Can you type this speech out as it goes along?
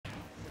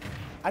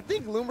I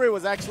think Lumbre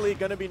was actually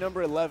going to be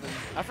number 11.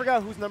 I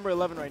forgot who's number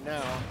 11 right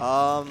now.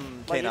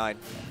 K9.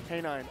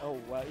 K9. Oh,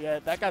 wow. Yeah,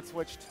 that got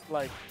switched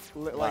like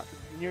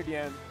near the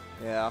end.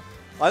 Yeah.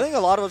 I think a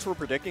lot of us were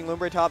predicting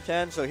Lumbre top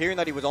 10, so hearing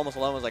that he was almost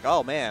 11 was like,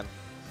 oh, man.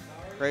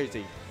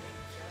 Crazy.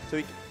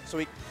 So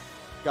we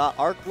got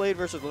Arcblade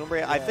versus Lumbre.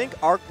 Yeah. I think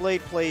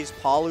Arcblade plays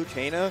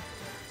Palutena.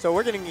 So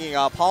we're getting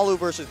Palu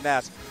versus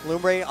Ness.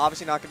 Lumbre,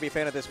 obviously not going to be a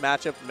fan of this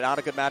matchup. Not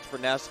a good match for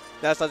Ness.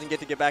 Ness doesn't get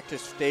to get back to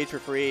stage for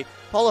free.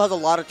 Palu has a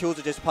lot of tools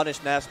to just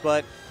punish Ness,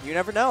 but you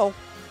never know.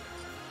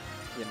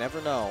 You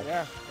never know.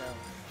 Yeah.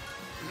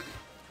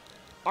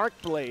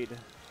 Arcblade. Is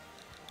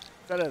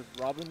that a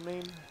Robin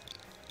main?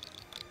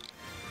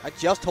 I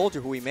just told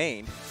you who he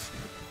mained.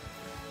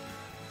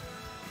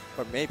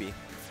 Or maybe.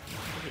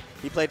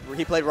 He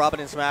played Robin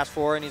in Smash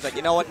 4, and he's like,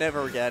 you know what,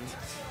 never again.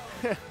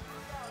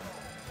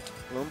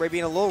 Lumbre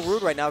being a little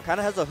rude right now, kind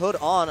of has a hood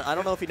on. I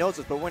don't know if he knows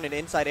this, but we're in an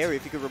inside area.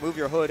 If you could remove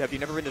your hood, have you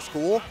never been to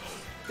school?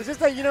 It's just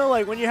that, you know,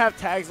 like when you have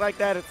tags like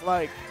that, it's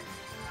like,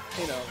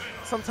 you know,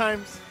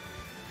 sometimes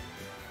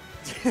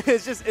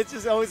it's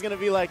just always going to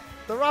be like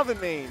the Robin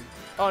main.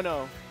 Oh,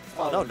 no.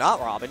 Oh, no, not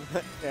Robin.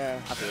 Yeah.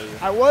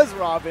 I was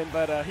Robin,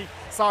 but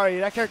sorry,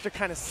 that character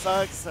kind of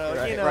sucks. So,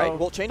 right, you know. Right.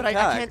 Well, change but tag.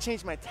 I can't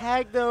change my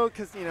tag, though,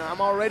 because, you know,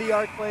 I'm already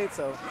Arcblade,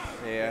 so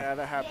yeah,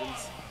 that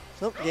happens.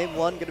 So, game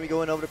 1 going to be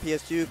going over to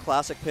PS2.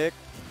 Classic pick.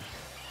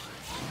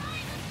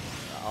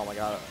 Oh, my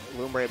God.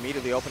 Lumbre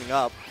immediately opening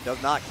up. Does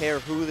not care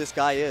who this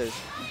guy is.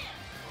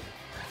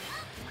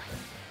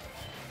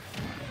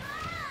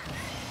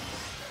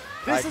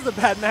 This is a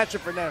bad matchup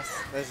for Ness.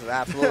 This is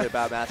absolutely a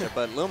bad matchup,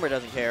 but Lumbre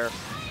doesn't care.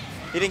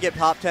 He didn't get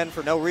top 10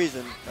 for no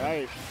reason.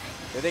 Right.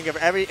 I think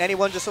if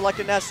anyone just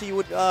selected Ness, he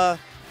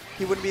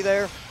wouldn't be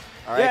there.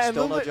 All right,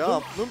 still no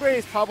jump. Lumbre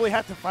has probably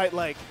had to fight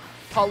like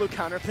Palu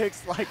counter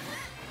picks like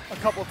a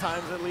couple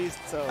times at least.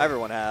 So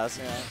everyone has.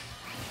 Yeah.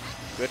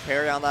 Good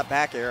parry on that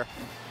back air.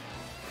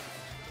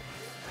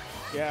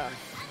 Yeah.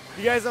 If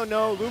you guys don't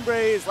know, Lumbre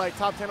is like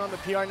top 10 on the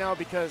PR now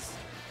because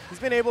he's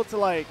been able to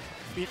like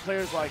beat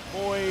players like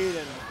Void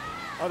and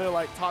other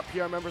like top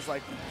PR members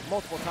like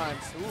multiple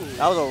times. Ooh.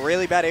 That was a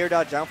really bad air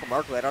dodge down from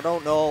Arcblade. I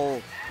don't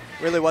know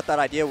really what that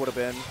idea would have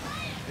been.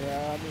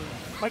 Yeah, I mean,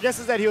 my guess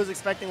is that he was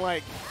expecting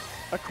like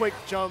a quick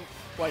jump,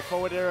 like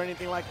forward air or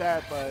anything like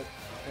that, but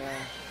yeah,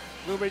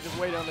 Lumbre just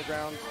waited on the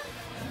ground.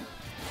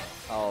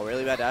 Oh,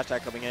 really bad dash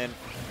attack coming in.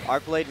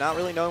 Arcblade not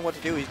really knowing what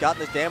to do. He's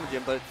gotten this damage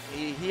in, but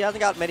he hasn't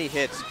got many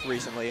hits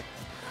recently.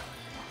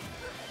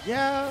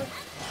 Yeah.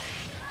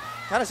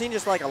 Kind of seen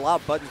just like a lot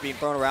of buttons being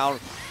thrown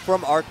around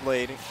from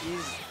Arcblade.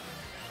 He's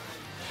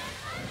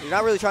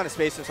not really trying to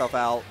space himself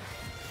out.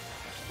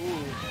 Ooh,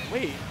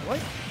 wait, what?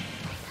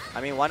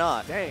 I mean, why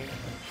not? Dang.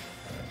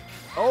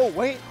 Oh,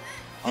 wait.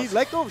 He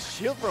let go of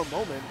shield for a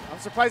moment. I'm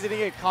surprised he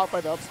didn't get caught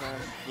by the up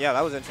smash. Yeah,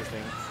 that was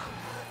interesting.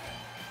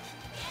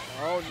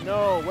 Oh,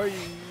 no. Where you?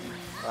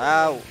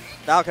 Wow.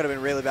 That could have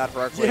been really bad for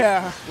Arcblade.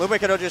 Yeah. Lumbre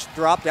could have just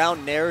dropped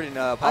down, nared,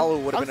 and Palu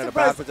would have been in a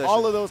bad position.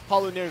 All of those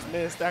Palu nairs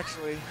missed,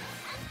 actually.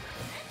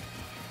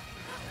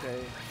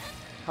 Okay.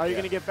 How are you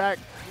going to get back?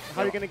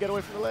 How are you going to get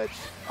away from the ledge?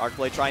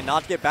 Arcblade trying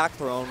not to get back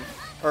thrown,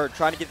 or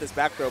trying to get this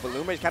back throw, but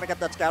Lumbre's kind of got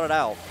that scouted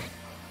out.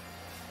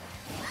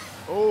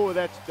 Oh,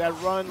 that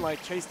run,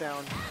 like, chase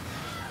down.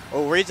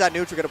 Oh, reads that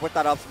neutral, going to put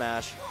that up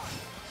smash.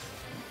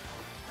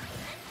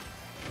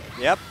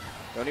 Yep.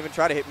 Don't even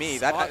try to hit me.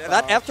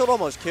 That F tilt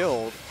almost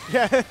killed.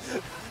 Yeah.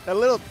 That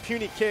little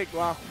puny kick,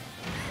 wow.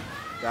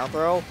 Down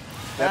throw.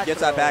 That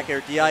gets that back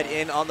air. DI'd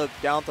in on the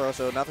down throw,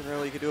 so nothing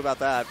really you can do about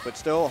that. But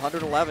still,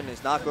 111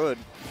 is not good.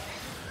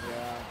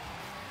 Yeah.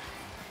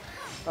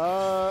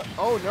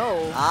 Oh,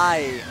 no.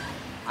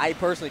 I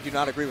personally do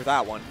not agree with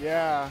that one.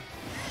 Yeah.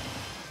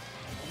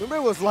 Lumbre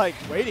was, like,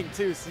 waiting,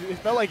 too. So it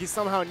felt like he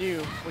somehow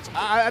knew, which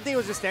I think he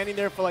was just standing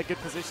there for, like, good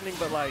positioning,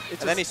 but, like, and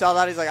then he saw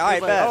that. He's like, all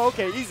right, bet. Oh,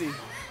 okay, easy.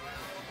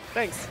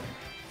 Thanks.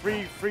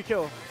 Free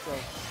kill. So.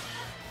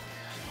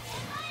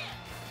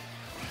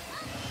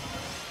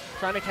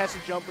 Trying to catch a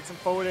jump with some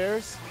forward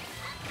airs.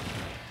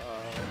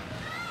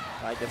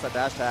 I guess that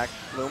dash attack.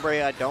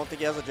 Lumbre, I don't think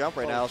he has a jump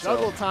right now.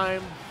 Juggle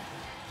time.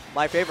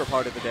 My favorite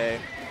part of the day.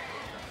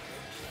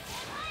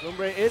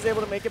 Lumbre is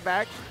able to make it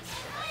back.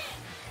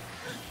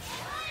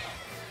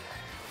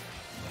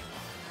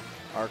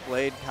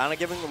 Arcblade kind of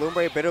giving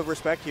Lumbre a bit of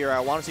respect here. I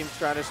want to see him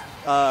trying to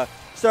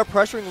start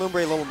pressuring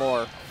Lumbre a little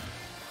more.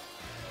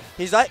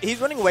 He's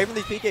running away from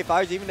these PK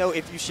fires, even though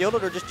if you shield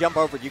it or just jump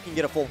over it, you can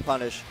get a full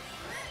punish.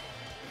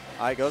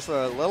 All right, goes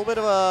for a little bit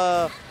of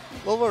a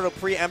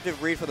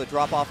preemptive read for the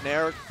drop off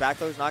nair. Back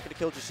throw's not going to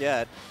kill just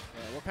yet.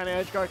 Yeah, what kind of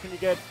edge guard can you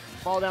get?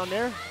 Fall down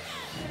there.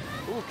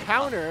 Ooh,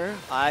 counter.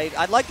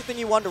 I'd like to think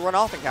you wanted to run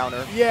off and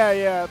counter.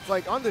 Yeah. It's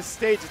like on this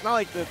stage, it's not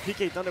like the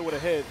PK Thunder would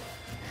have hit.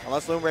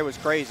 Unless Lumbre was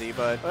crazy,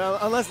 but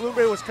unless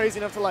Lumbre was crazy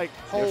enough to like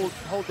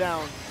hold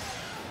down.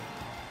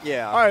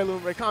 Yeah. All right,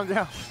 Lumbre, calm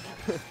down.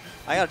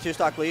 I got a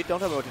 2-stock lead. Don't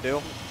tell me what to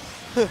do.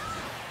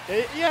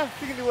 Yeah,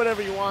 you can do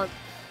whatever you want.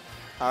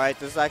 All right,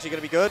 this is actually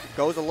going to be good.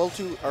 Goes a little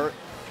too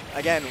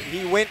again,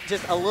 he went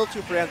just a little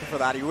too preemptive for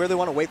that. You really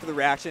want to wait for the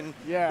reaction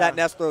that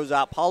Ness throws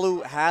out.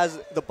 Palu has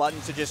the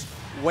buttons to just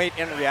wait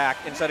and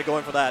react instead of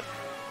going for that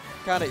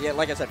kind of,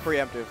 like I said,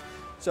 preemptive.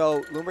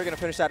 So Lumbre going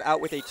to finish that out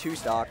with a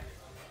 2-stock.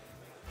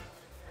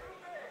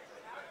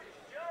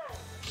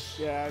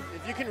 Yeah,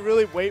 if you can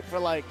really wait for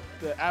like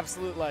the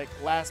absolute like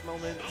last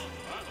moment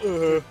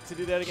to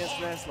do that against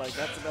Ness, like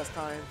that's the best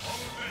time.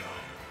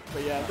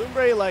 But yeah,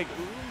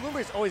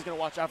 Lumbre's always gonna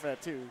watch out for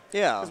that too.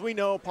 Yeah. Because we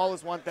know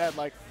Paulus want that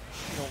like,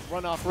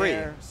 run off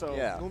there. So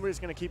Lumbre's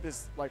gonna keep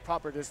his like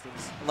proper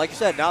distance. And like you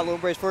said, not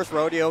Lumbre's first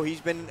rodeo. He's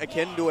been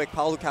akin to a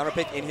Palu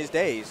counterpick in his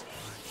days.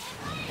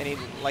 And he,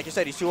 like you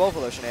said, he's too old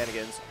for those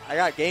shenanigans. I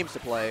got games to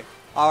play.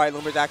 All right,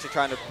 Lumbre's actually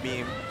trying to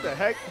beam. What the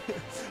heck?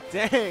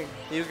 Dang.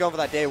 He was going for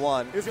that day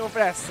one. He was going for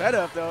that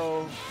setup,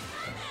 though.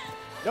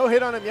 No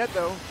hit on him yet,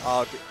 though.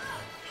 Oh.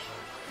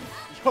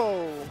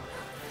 Yo.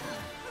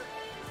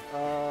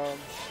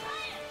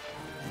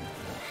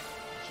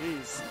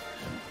 Jeez.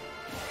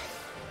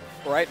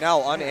 Right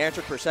now,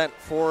 unanswered percent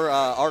for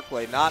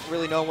Arcblade. Not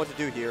really knowing what to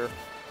do here.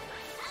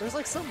 There's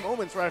like some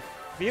moments where I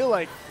feel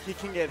like he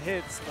can get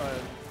hits, but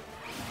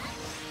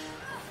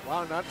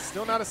wow,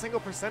 still not a single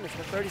percentage.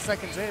 We're 30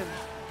 seconds in.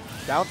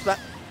 Bounce that.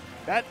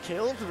 That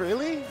killed,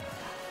 really?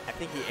 I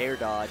think he air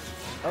dodged.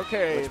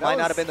 Okay. Which might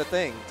not have been the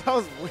thing. That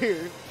was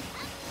weird.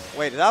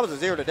 Wait, that was a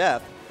 0 to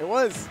death. It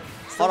was.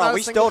 Hold on,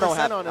 we still don't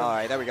have. All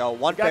right, there we go.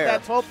 One got pair.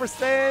 Got that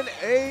 12%.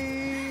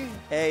 Hey.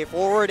 Hey,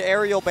 forward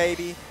aerial,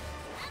 baby.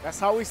 That's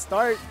how we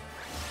start.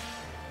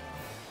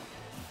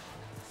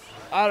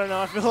 I don't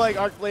know. I feel like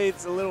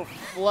Arcblade's a little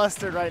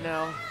flustered right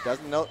now.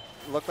 Doesn't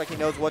look like he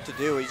knows what to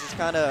do. He's just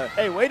kind of.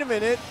 Hey, wait a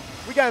minute.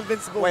 We got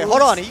invincible. Wait, moves.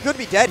 hold on. He could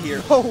be dead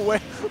here. No way.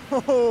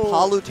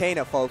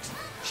 Palutena, folks.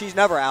 She's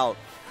never out.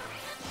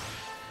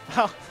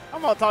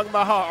 I'm all talking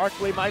about how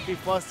Arcblade might be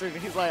flustered.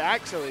 And he's like,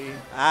 actually.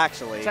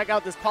 Check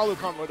out this Palu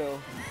combo, though.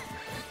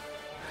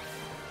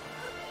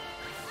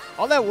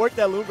 All that work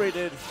that Lumbre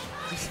did.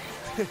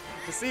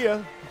 To see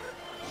ya.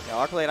 Yeah,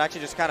 Arcblade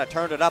actually just kind of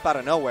turned it up out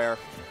of nowhere.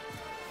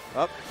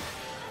 Up.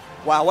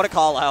 Wow, what a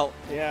call out.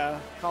 Yeah,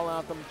 calling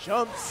out them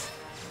jumps.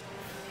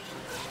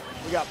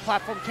 We got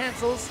platform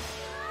cancels.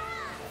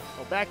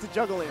 Go back to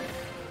juggling.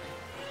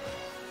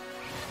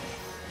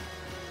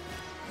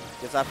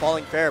 Gets that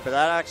falling fair, but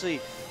that actually,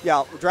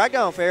 yeah, drag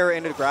down fair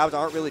into the grabs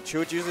aren't really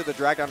true. It's usually the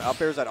drag down up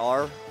airs that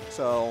are,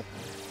 so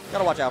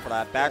gotta watch out for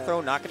that. Back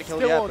throw, not gonna kill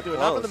Still yet, won't but do it,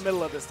 not in the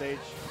middle of the stage.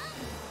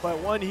 But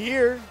one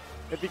here,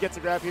 if he gets a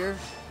grab here.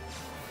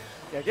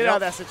 Yeah, get out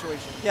of that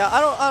situation. Yeah,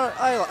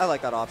 I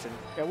like that option.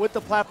 Yeah, with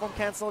the platform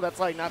cancel, that's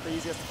like not the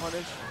easiest to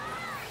punish.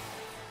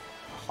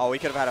 Oh, we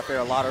could have had a fair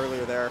a lot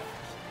earlier there.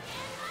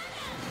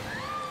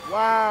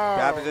 Wow.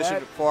 Bad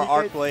position for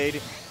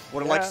Arcblade.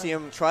 Would have liked to see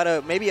him try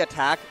to maybe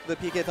attack the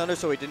PK Thunder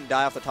so he didn't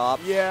die off the top.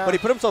 Yeah. But he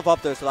put himself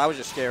up there, so that was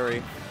just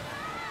scary.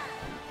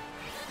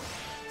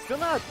 Still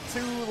not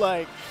too,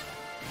 like,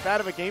 bad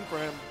of a game for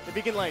him. If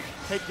he can, like,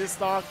 take this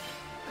stock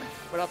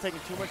without taking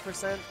too much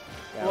percent.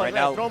 Yeah, well, right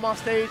now, throw him off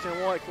stage,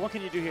 and what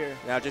can you do here?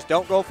 Now, just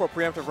don't go for a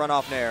preemptive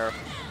runoff nair.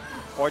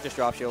 Or just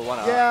drop shield, one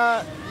up.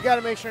 Yeah, you got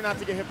to make sure not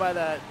to get hit by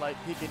that, like,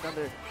 PK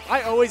Thunder.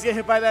 I always get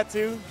hit by that,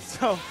 too,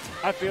 so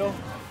I feel.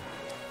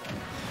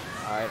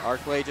 All right,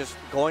 Arcblade just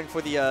going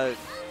for the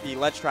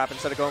ledge trap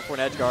instead of going for an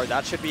edge guard.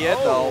 That should be it,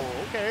 though.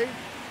 Okay.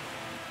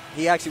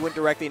 He actually went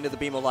directly into the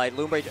beam of light.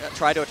 Lumbre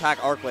tried to attack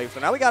Arcblade. So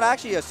now we got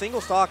actually a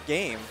single stock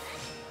game.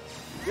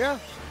 Yeah,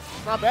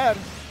 not bad.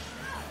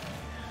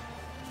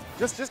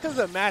 Just because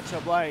of the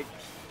matchup, like,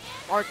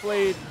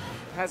 Arcblade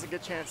has a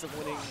good chance of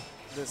winning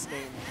this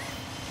game.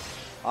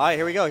 All right,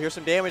 here we go. Here's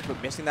some damage,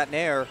 but missing that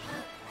nair.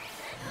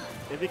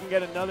 If he can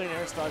get another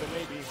nair started,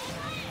 maybe.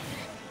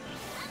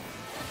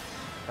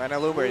 Right now,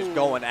 Lumbre is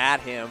going at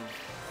him.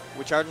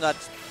 We charge that.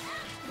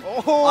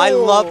 Oh! I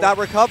love that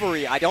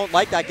recovery. I don't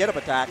like that get-up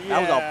attack. Yeah.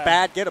 That was a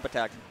bad get-up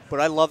attack, but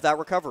I love that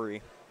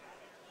recovery.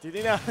 Do you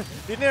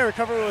think that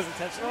recovery was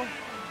intentional?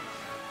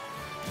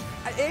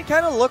 It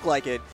kind of looked like it.